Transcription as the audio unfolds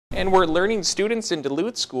And we're learning students in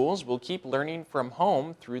Duluth schools will keep learning from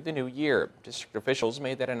home through the new year. District officials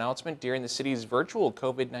made that announcement during the city's virtual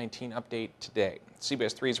COVID-19 update today.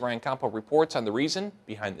 CBS 3's Ryan Campo reports on the reason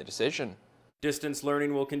behind the decision. Distance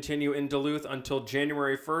learning will continue in Duluth until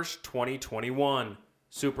January 1st, 2021.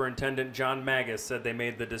 Superintendent John Magus said they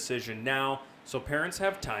made the decision now so parents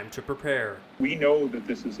have time to prepare. We know that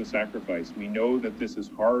this is a sacrifice. We know that this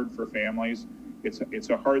is hard for families. It's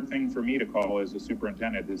a hard thing for me to call as a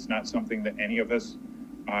superintendent. It's not something that any of us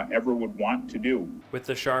ever would want to do. With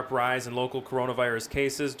the sharp rise in local coronavirus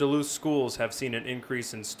cases, Duluth schools have seen an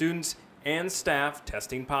increase in students and staff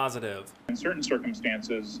testing positive. In certain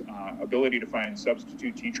circumstances, ability to find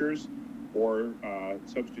substitute teachers or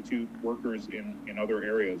substitute workers in other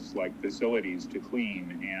areas like facilities to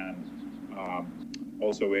clean and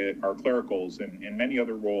also our clericals and many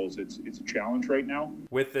other roles, it's a challenge right now.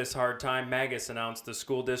 With this hard time, Magus announced the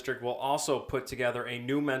school district will also put together a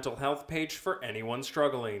new mental health page for anyone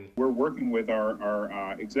struggling. We're working with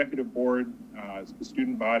our executive board, the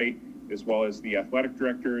student body, as well as the athletic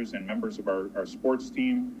directors and members of our sports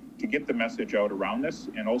team to get the message out around this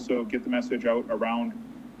and also get the message out around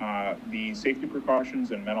the safety precautions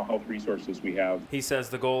and mental health resources we have. He says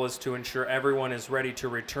the goal is to ensure everyone is ready to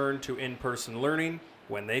return to in-person learning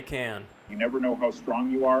when they can. You never know how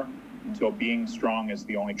strong you are until being strong is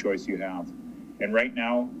the only choice you have. And right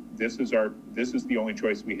now, this is the only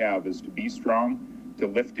choice we have, is to be strong, to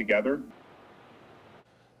lift together.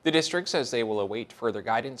 The district says they will await further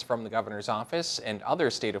guidance from the governor's office and other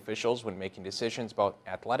state officials when making decisions about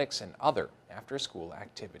athletics and other after-school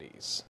activities.